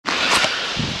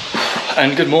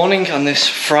And good morning on this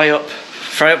Fry Up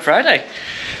Friday.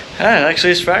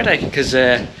 Actually it's Friday because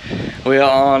we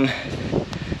are on...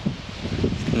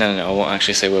 No, I won't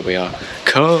actually say where we are.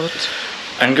 Cut.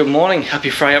 And good morning, happy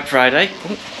Fry Up Friday.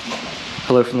 Oh,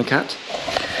 hello from the cat.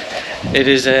 It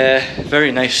is a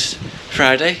very nice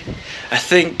Friday. I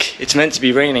think it's meant to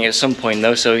be raining at some point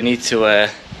though, so we need to...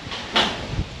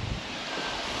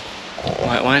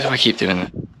 Why do I keep doing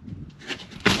that?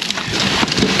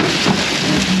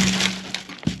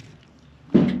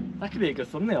 That could be a good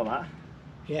thumbnail, that.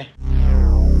 Yeah.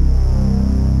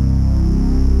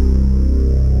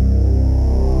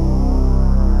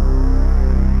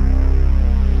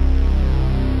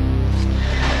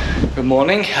 Good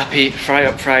morning, happy Fry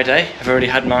Up Friday. I've already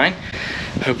had mine.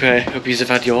 Hope you have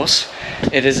had yours.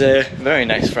 It is a very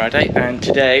nice Friday, and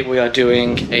today we are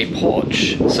doing a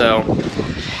porch. So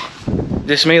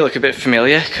this may look a bit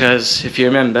familiar because if you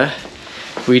remember,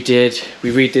 we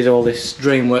redid all this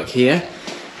drain work here,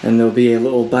 and there'll be a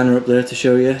little banner up there to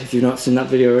show you. If you've not seen that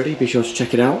video already, be sure to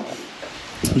check it out.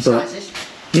 But, sizes?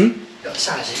 Got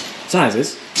sizes?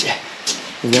 Sizes? Yeah.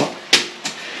 What?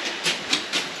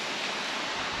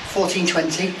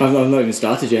 1420. I've not even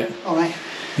started yet. Alright.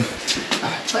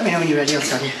 Let me know when you're ready, I'll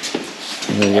tell you.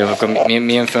 There you go, I've got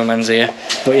me and Phil Man's here.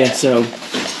 But yeah, so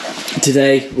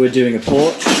today we're doing a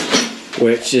porch,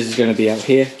 which is going to be out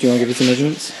here. Do you want to give it some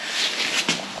measurements?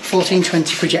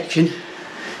 1420 projection,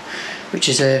 which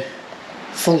is a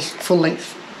full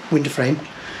length window frame,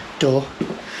 door,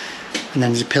 and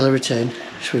then there's a pillar return.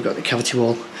 So we've got the cavity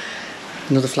wall,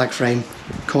 another flag frame,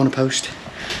 corner post,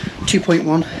 2.1,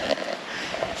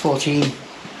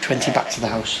 1420 back to the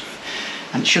house.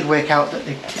 And it should work out that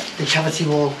the cavity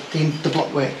wall, the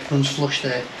block work runs flush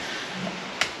there.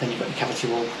 Then you've got the cavity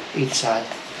wall either side.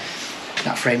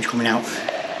 That frame's coming out.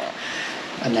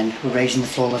 And then we're raising the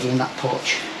floor level in that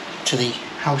porch to the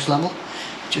house level.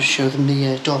 Just show them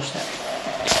the doorstep.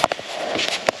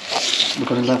 We're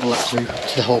going to level that through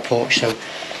to the whole porch. So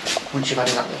once you've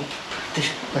added that little,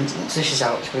 once this is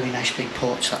out, it's going to be a nice big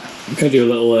porch. That. I'm going to do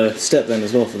a little step then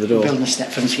as well for the door. We're building a step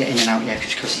for them to get in and out, yeah,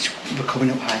 because we're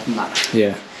coming up higher than that.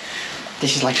 Yeah.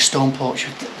 This is like a stone porch.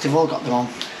 They've all got them on.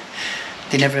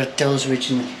 They never had doors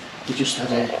originally. They just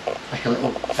had like a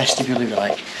little vestibule, if you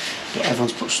like. But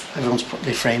everyone's put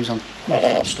their frames on like a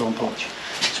little stone porch.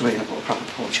 So we're going to put a proper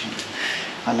porch on.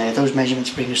 And those measurements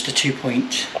bring us to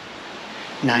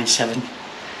 2.97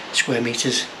 square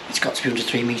metres. It's got to be under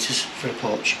 3 metres for a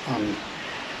porch on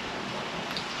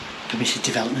permitted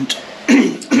development.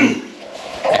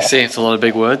 I see, it's a lot of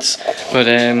big words. But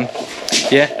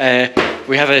yeah,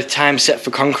 we have a time set for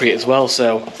concrete as well,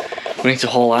 so we need to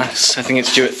haul ass. I think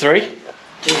it's due at 3?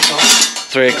 3 o'clock.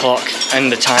 3 o'clock,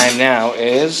 and the time now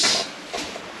is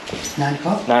 9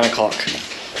 o'clock. 9 o'clock.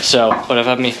 So, but I've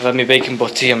had me bacon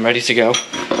butty. I'm ready to go.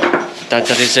 That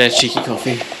is cheeky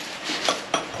coffee.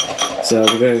 So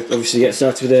we're going to obviously get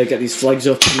started with get these flags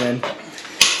up and then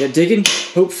get digging.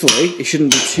 Hopefully it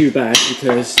shouldn't be too bad,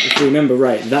 because if you remember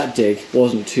right, that dig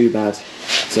wasn't too bad.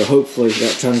 So hopefully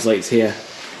that translates here.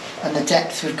 And the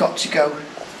depth, we've got to go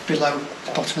below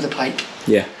the bottom of the pipe.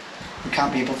 Yeah. We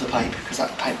can't be above the pipe because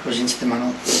that pipe goes into the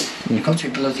manhole. You've got to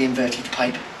be below the inverted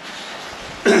pipe.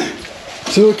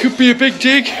 So it could be a big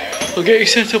dig. We'll get you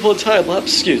set up on time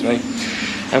lapse, excuse me,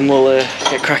 and we'll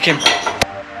get cracking.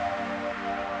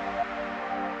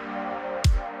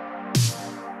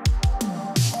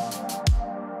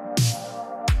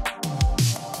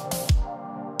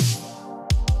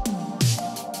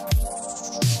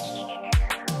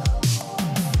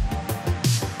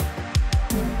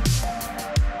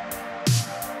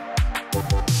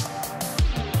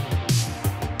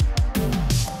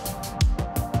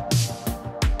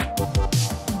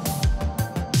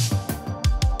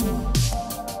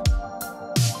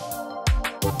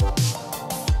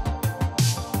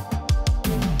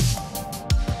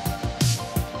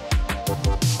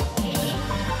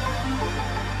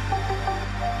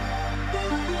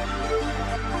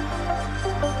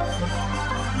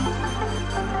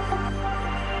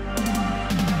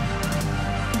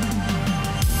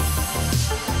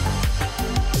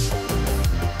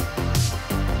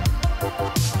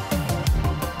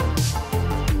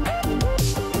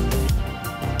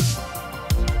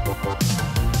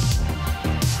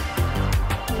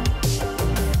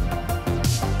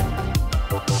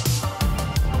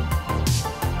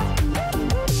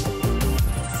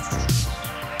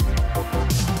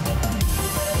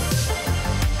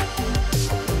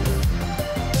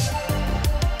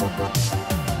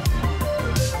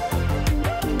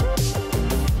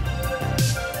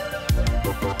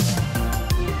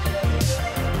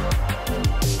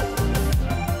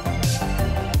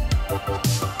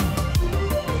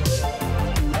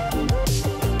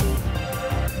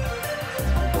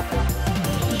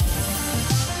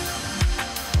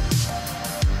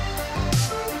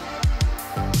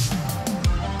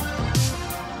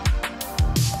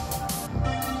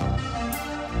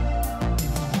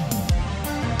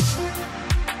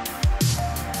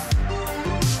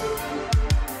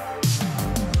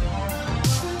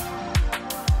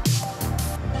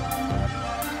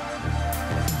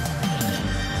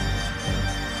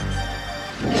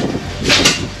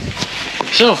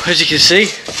 So, as you can see,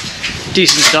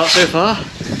 decent start so far.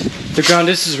 The ground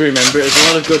distance, remember, it was a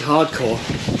lot of good hardcore.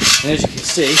 And as you can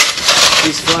see,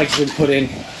 these flags have been put in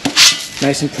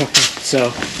nice and proper. So,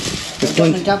 there's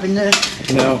plenty. Got a dab in there?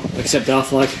 No, except our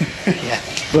flag. Yeah.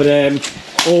 But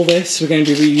all this we're going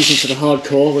to be reusing for the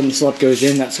hardcore when the slab goes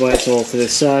in. That's why it's all to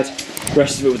this side. The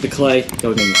rest of it with the clay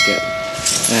going in the skip.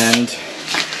 And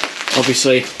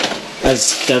obviously,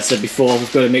 as Dad said before,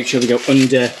 we've got to make sure we go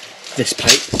under this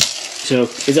pipe. So,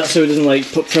 is that so it doesn't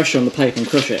like put pressure on the pipe and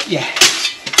crush it? Yeah.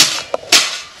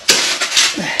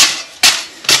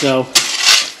 So,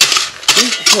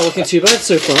 it's not looking too bad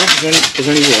so far. Is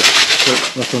there any wood? So,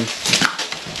 knock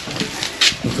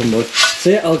on wood.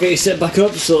 So yeah, I'll get you set back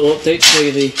up, just a little update to show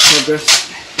you the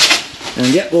progress.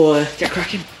 And yeah, we'll get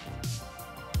cracking.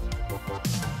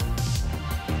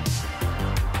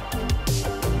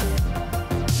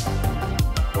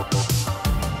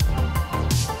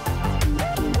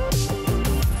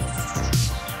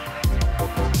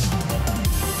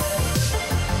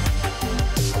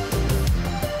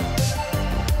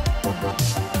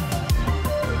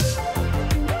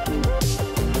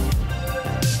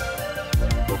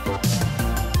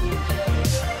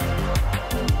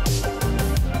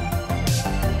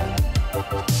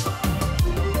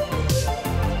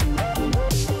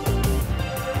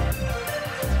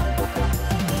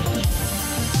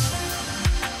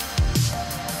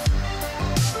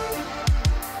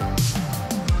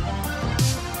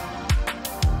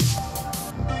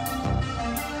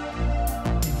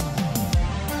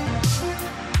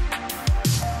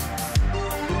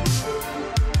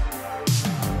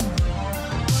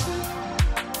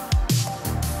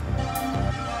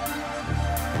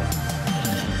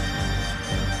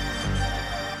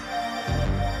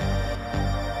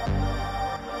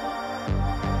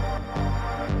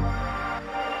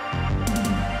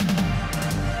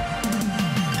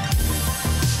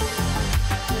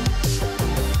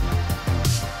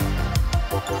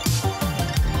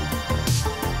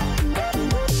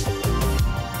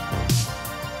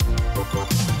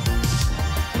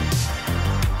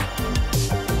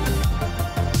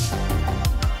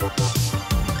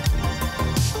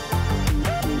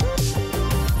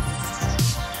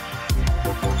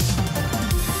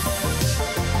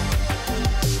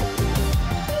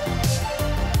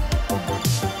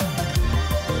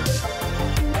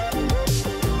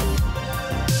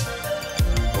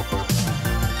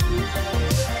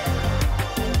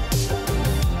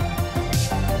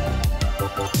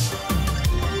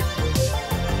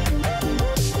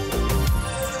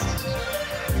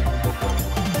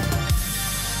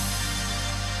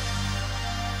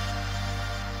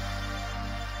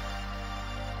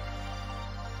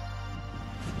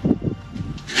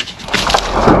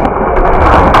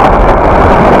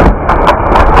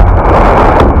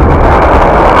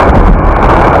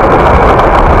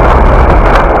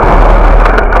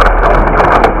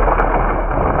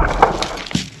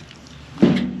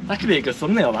 That could be a good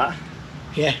thumbnail, that.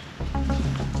 Yeah.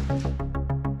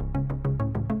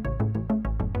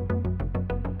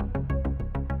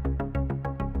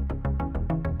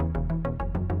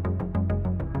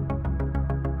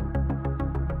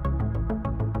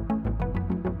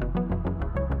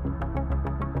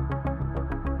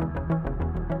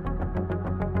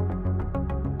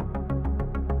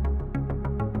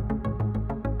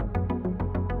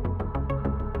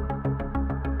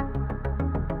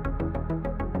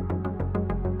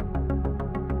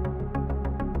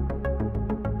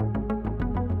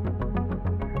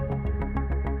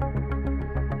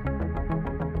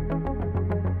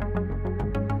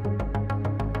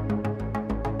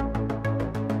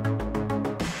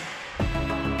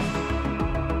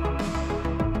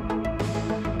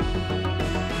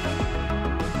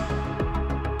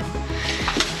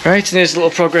 Right, and here's a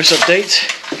little progress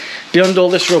update. Beyond all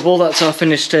this rubble, that's our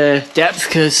finished depth,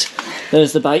 because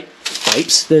there's the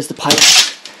pipes, there's the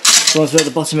pipes. So once we're at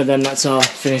the bottom of them, that's our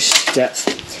finished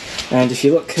depth. And if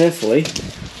you look carefully,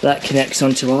 that connects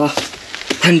onto our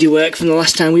handiwork from the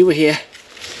last time we were here.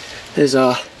 There's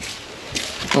our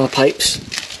pipes.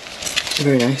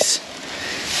 Very nice.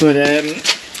 But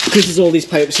because there's all these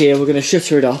pipes here, we're going to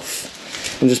shutter it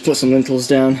off and just put some lintels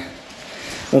down.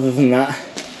 Other than that,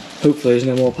 hopefully there's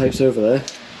no more pipes over there.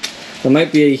 There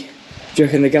might be, do you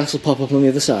reckon the gas will pop up on the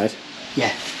other side?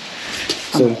 Yeah,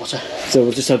 and the water. So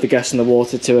we'll just have the gas and the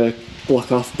water to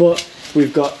block off, but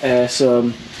we've got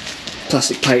some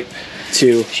plastic pipe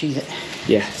to sheathe it.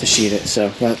 Yeah, to sheathe it, so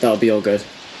that'll be all good.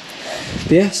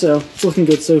 But yeah, so it's looking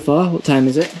good so far. What time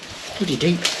is it? Pretty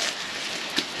deep.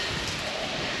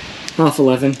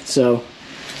 11:30, so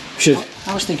should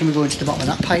I was thinking we're going to the bottom of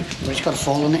that pipe, but it's got a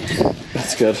fall on it.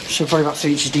 That's good. So probably about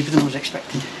 3 inches deeper than I was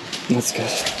expecting. That's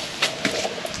good.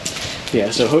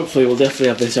 Yeah, so hopefully we'll definitely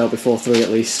have this out before 3 at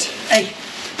least. Hey,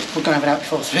 we're going to have it out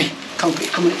before 3. Concrete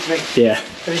coming at 3. Yeah.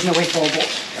 There is no way 4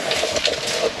 bolts.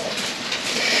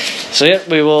 So yeah,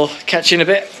 we will catch you in a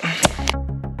bit.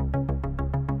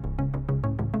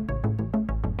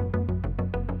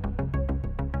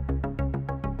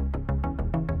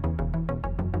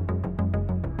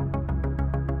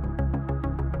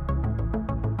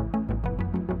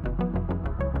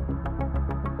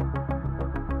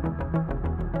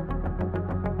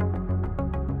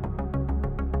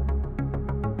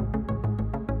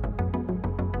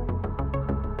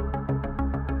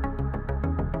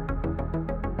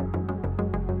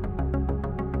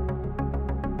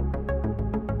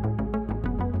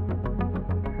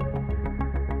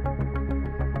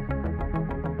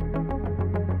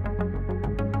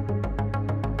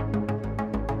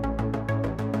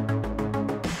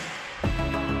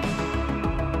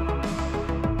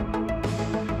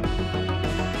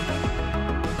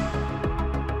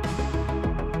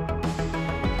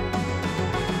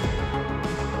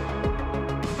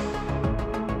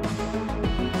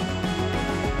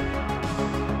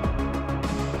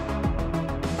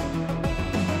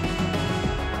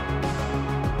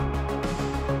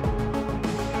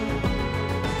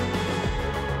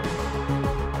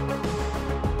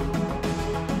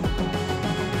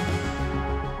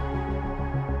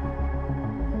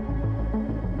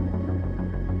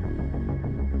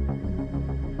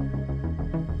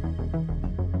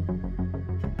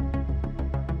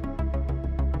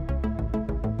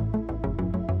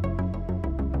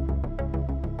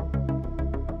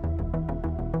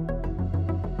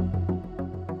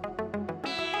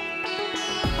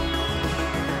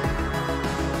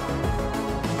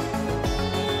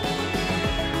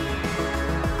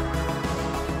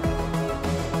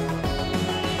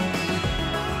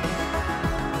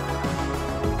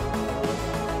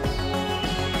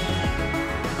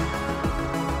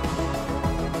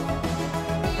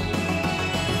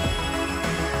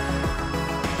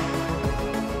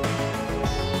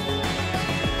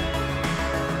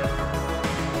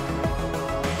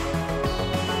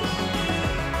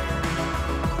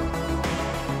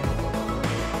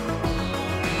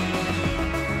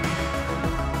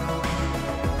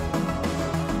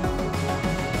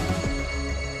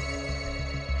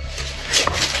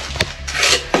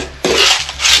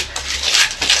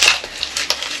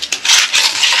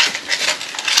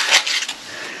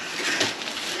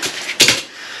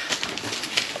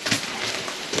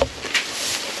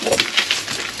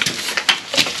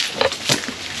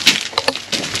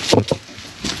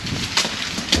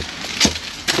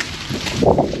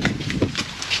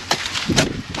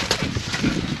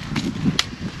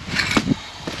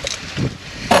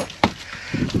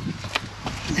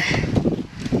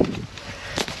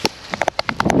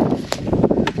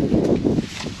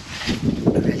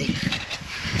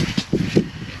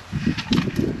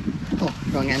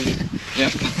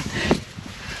 Yep.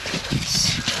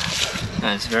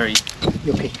 That's very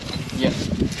yucky. Yep.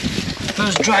 Not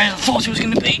as dry as I thought it was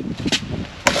going to be.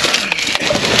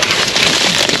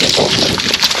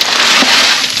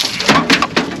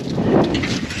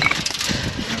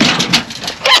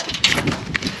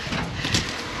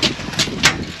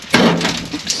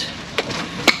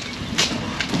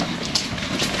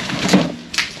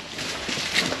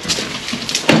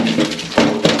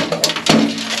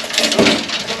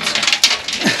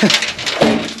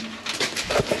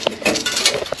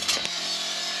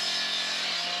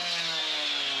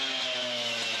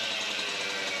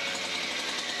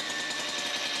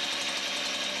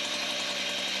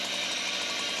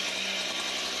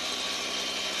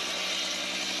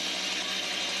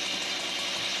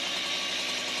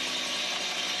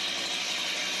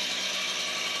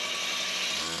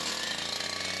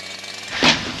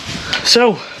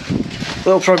 So,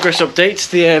 little progress update.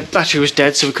 The battery was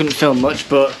dead, so we couldn't film much,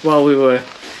 but while we were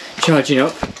charging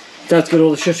up, Dad's got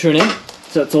all the shuttering in,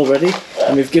 so that's all ready.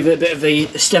 And we've given it a bit of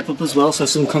a step up as well, so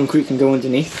some concrete can go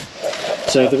underneath.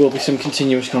 So there will be some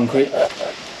continuous concrete.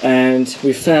 And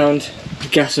we've found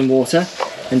gas and water,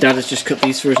 and Dad has just cut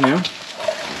these for us now.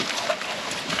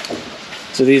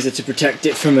 So these are to protect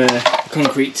it from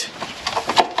concrete.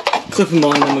 Clip them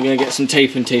on, and we're going to get some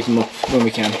tape and tape them up when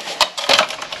we can.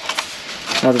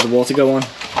 How did the water go on?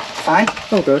 Fine.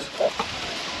 Oh, good.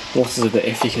 Water's a bit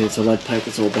iffy because it's a lead pipe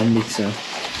that's all bendy, so.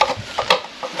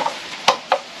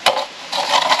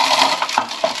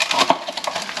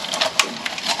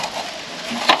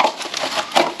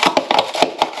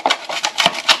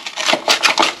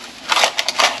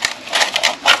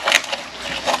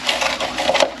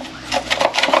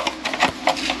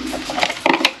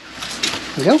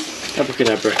 we go.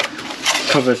 Abracadabra.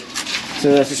 Covered. So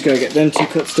let's just go get them 2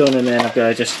 cuts done, and then I've got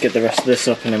to just get the rest of this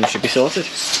up, and then we should be sorted.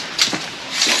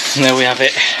 And there we have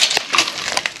it.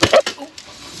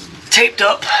 Taped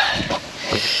up.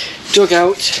 Dug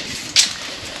out.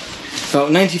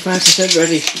 About 95%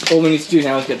 ready. All we need to do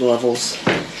now is get the levels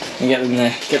and get them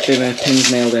there. Get the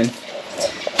pins nailed in.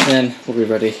 And then we'll be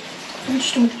ready.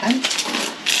 It's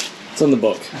on the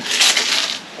book.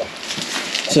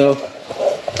 So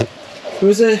it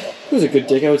was a good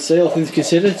dig, I would say, all things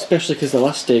considered, especially because the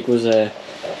last dig was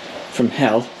from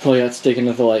hell. Probably had to dig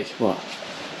another, like, what,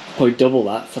 probably double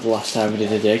that for the last time we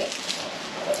did a dig.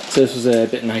 So this was a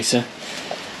bit nicer,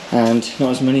 and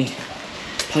not as many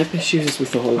pipe issues as we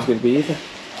thought it was going to be either.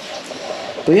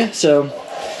 But yeah, so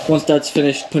once Dad's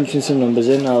finished punching some numbers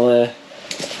in, I'll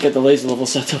get the laser level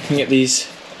set up and get these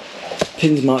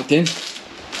pins marked in.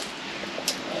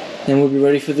 Then we'll be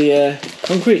ready for the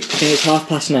concrete. I think it's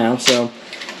past now, so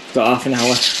we've got half an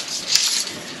hour.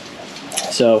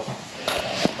 So,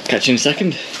 catch you in a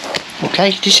second.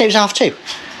 Okay, did you say it was 2:30?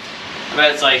 I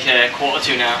bet it's like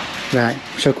 1:45 now. Right,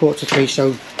 so 2:45,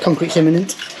 so concrete's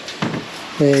imminent.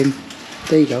 There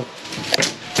you go.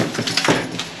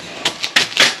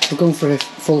 We're going for a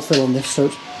full fill on this, so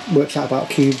it works out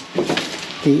about a cube.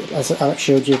 As Alex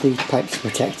showed you, the pipes are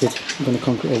protected. I'm going to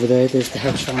concrete over there. There's the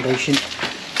house foundation.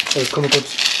 So we've come a good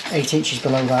 8 inches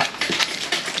below that.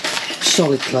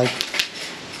 Solid clay.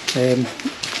 And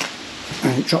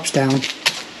it drops down a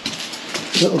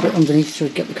little bit underneath to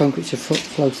get the concrete to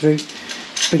flow through.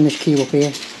 Bring this cube up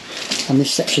here, and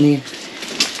this section here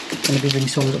going to be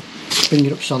bringing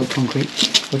it up solid concrete.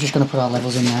 We're just going to put our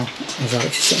levels in now as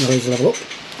Alex is setting the laser level up.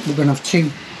 We're going to have 2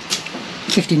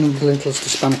 1500 lintels to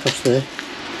span across there,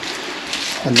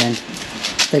 and then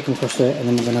they come across there, and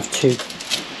then we're going to have 2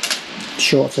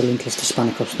 shorter lintels to span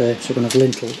across there. So we're going to have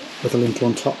lintel with a lintel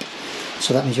on top.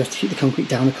 So that means you have to keep the concrete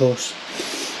down, of course,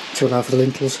 to allow for the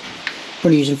lintels. We're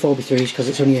only using 4x3s because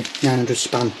it's only a 900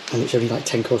 span and it's only like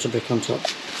 10 course of brick on top.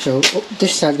 So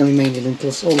this side's going to be mainly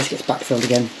lintels. All this gets backfilled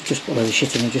again. Just put a load of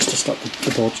shit in here just to stop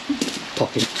the boards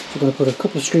popping. So we're going to put a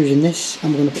couple of screws in this,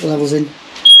 and we're going to put the levels in.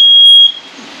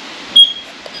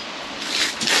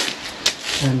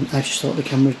 And I just thought the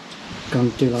camera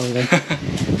gone too loud then.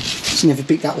 It's never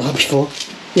beat that loud before.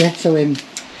 Yeah, so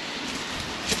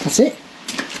that's it.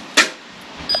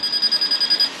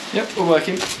 Yep, we're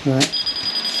working. Right.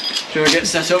 Do you want to get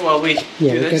set up while we do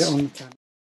we'll this? get it on time.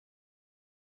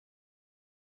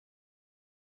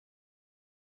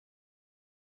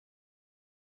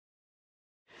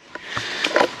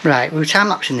 Right, we were time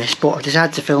lapsing this, but I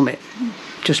decided to film it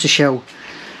just to show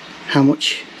how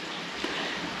much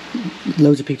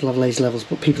loads of people have laser levels,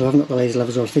 but people who haven't got the laser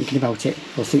levels or are thinking about it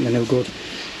or think they're no good.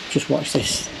 Just watch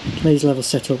this. Laser level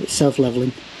set up, it's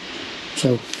self-leveling.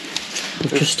 So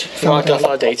we've just marked off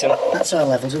our datum. That's our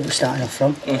levels that we're starting off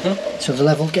from. So the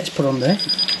level gets put on there.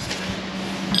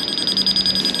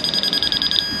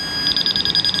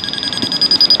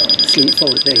 See it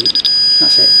forward there.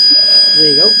 That's it. There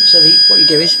you go. So what you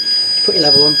do is you put your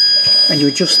level on and you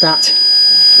adjust that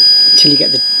until you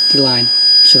get the line.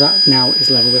 So that now is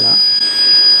level with that.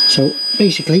 So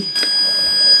basically,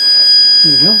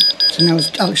 there we go. So now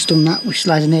as Alex done that, we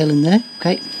slide a nail in there.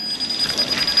 Okay.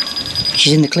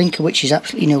 She's in the clinker, which is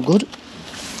absolutely no good.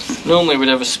 Normally we'd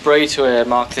have a spray to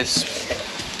mark this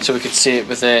so we could see it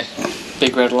with a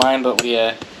big red line, but we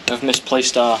have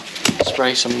misplaced our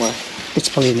spray somewhere. It's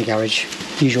probably in the garage,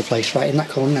 usual place, right in that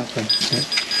corner now, friend.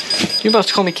 Right. You're about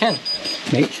to call me Ken.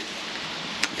 Mate,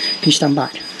 can you stand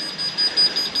back?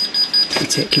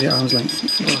 That's it, keep it at arm's length.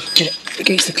 Get it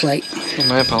against the clay. Oh,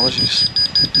 my apologies.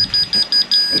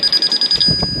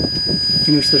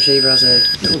 You notice the receiver has a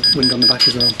little wing on the back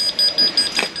as well.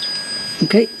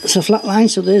 Okay, it's a flat line,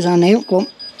 so there's our nail. Go on.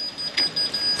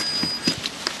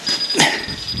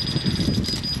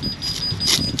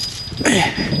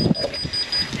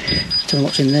 Don't know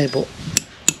what's in there, but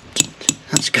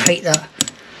that's great, that.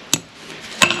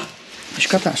 Just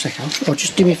grab that a sec out. Or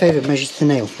just do me a favour, measure to the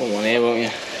nail. Put one here, won't you?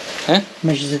 Huh?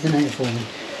 Measure to the nail for me.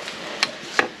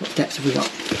 What depth have we got?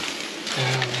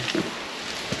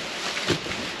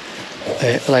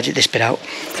 I'll edit this bit out.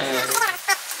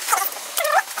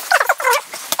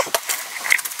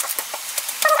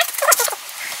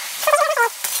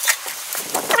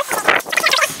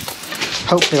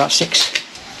 Hopefully that's 6.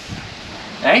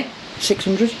 Eh?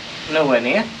 600? Nowhere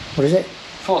near. What is it?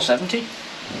 470.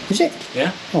 Is it?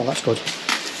 Yeah. Oh, that's good.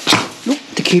 Nope,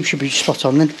 the cube should be spot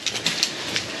on then.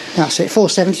 That's it,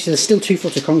 470, so there's still 2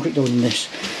 foot of concrete going in this.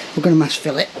 We're going to mass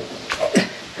fill it.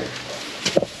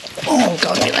 Oh,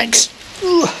 God, my legs.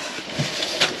 Ooh.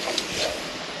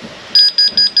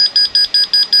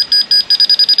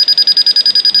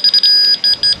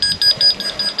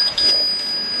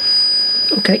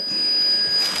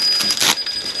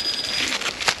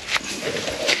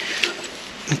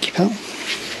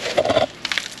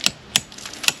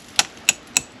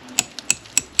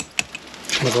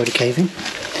 and avoid a cave in.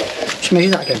 Just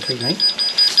measure that again please, mate.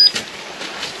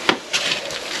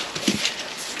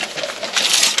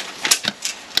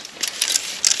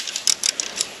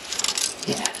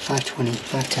 Yeah, 520,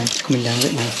 510, it's coming down a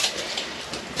bit now.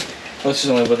 Well, this is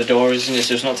only where the door is, isn't it?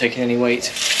 So it's not taking any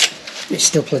weight. It's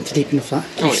still plenty deep enough that.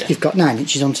 Oh, yeah. You've got 9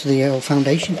 inches onto the old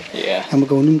foundation. Yeah. And we're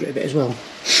going under it a bit as well.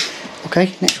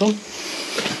 Okay, next one.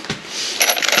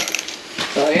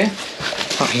 Right here?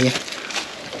 Out here.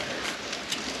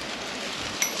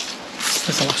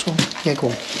 That's the last one. Yeah, go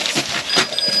on.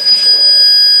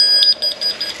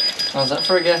 How's that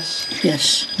for a guess?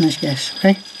 Yes, nice guess.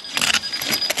 Okay.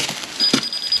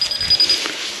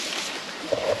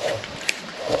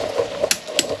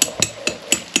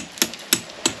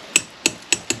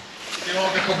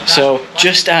 So,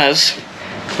 just as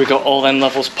we got all them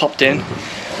levels popped in,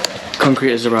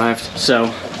 concrete has arrived.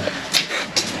 So,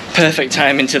 perfect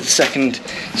time into the second.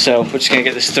 So, we're just going to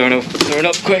get this thrown up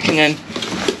quick and then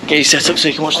get you set up so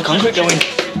you can watch the concrete going.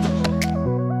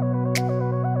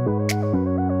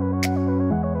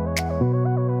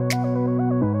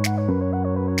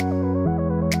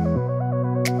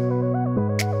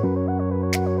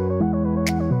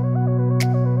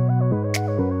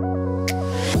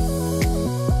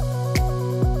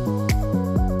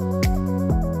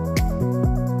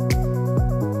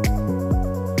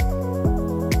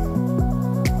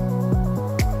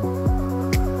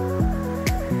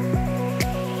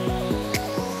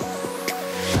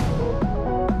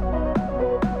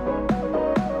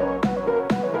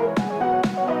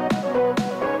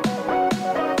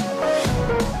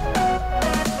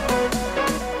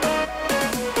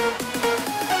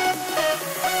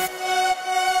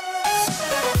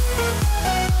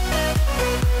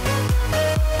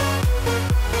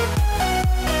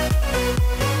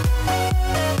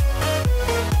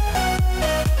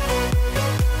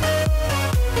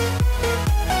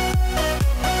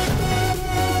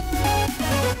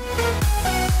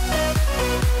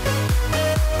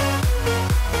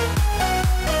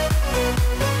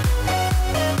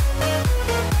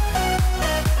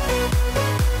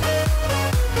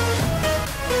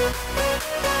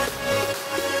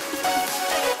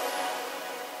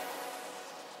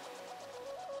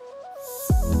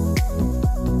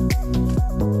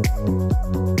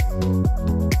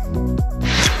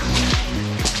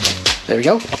 There we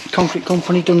go. Concrete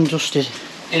company done and dusted.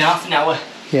 In half an hour.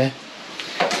 Yeah.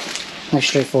 Nice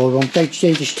straightforward one. They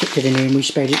just tipped it in here and we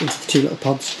sprayed it into the 2 little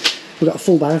pods. We got a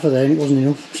full barrow for there and it wasn't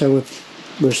enough, so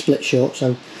we're split short.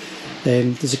 So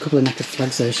there's a couple of knackered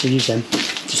flags there, so use them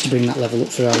just to bring that level up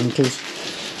for our lintels.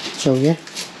 So yeah,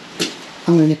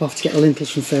 I'm going to nip off to get the lintels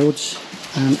from Fairwoods,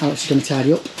 and Alex is going to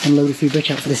tidy up and load a few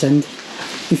brick out for this end.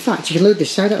 In fact, you can load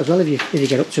this side out as well if you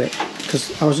get up to it,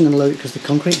 because I wasn't going to load it because of the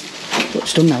concrete, but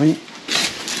it's done now, isn't it?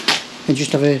 And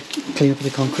just have a clean up of the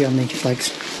concrete on the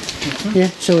flags. Yeah,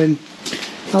 so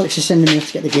Alex is sending me off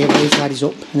to get the gear boys tidies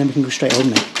up, and then we can go straight home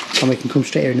now, and we can come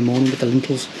straight here in the morning with the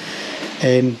lintels.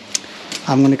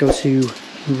 I'm going to go to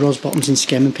Ros Bottoms in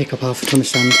Skem and pick up half a ton of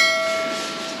sand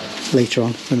later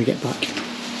on when we get back.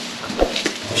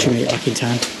 Should we get back in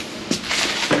time?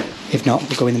 If not,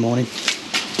 we'll go in the morning.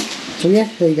 So yeah,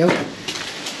 there you go.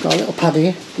 Got a little pad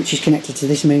here which is connected to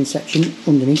this main section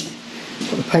underneath.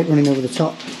 Got the pipe running over the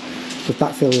top. We've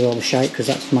backfilled with all the shite because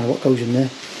that's what goes in there.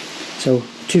 So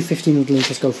 2 1500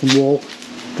 litres go from wall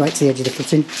right to the edge of the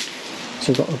footing.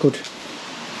 So we've got a good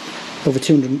over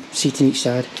 200 seating each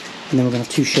side, and then we're going to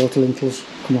have 2 shorter lintels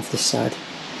come off this side.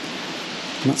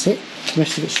 And that's it. The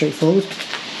rest of it's straightforward.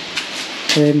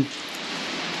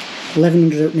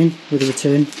 1100 opening with a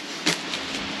return,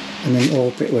 and then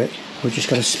all brickwork. We've just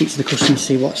got to speak to the customer,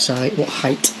 see what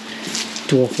height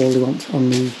dwarf wall they want on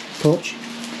the porch.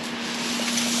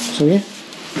 So yeah,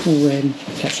 we'll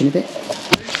catch you in a bit.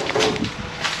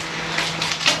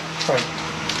 Sorry.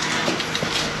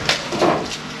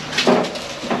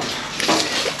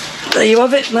 There you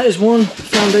have it, that is one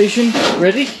foundation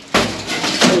ready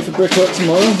for brickwork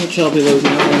tomorrow, which I'll be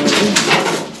loading out.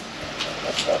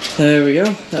 There we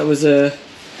go, that was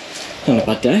not a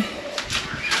bad day.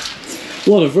 A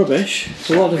lot of rubbish,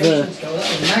 a lot of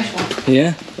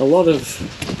yeah, a lot of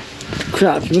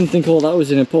crap. You wouldn't think all that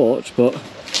was in a porch, but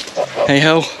hey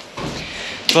ho.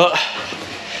 But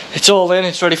it's all in,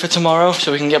 it's ready for tomorrow,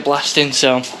 so we can get blasting.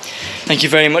 So thank you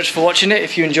very much for watching it.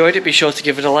 If you enjoyed it, be sure to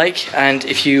give it a like, and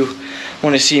if you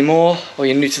want to see more or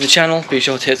you're new to the channel, be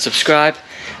sure to hit subscribe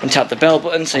and tap the bell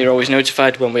button so you're always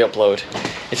notified when we upload.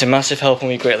 It's a massive help and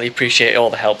we greatly appreciate all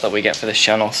the help that we get for this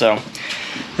channel. So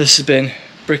this has been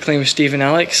Bricklaying with Steve and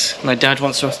Alex. My dad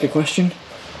wants to ask a question.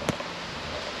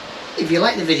 If you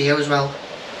like the video as well,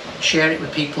 share it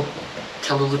with people.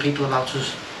 tell other people about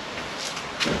us.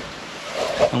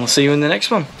 And we'll see you in the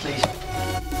next one. Please.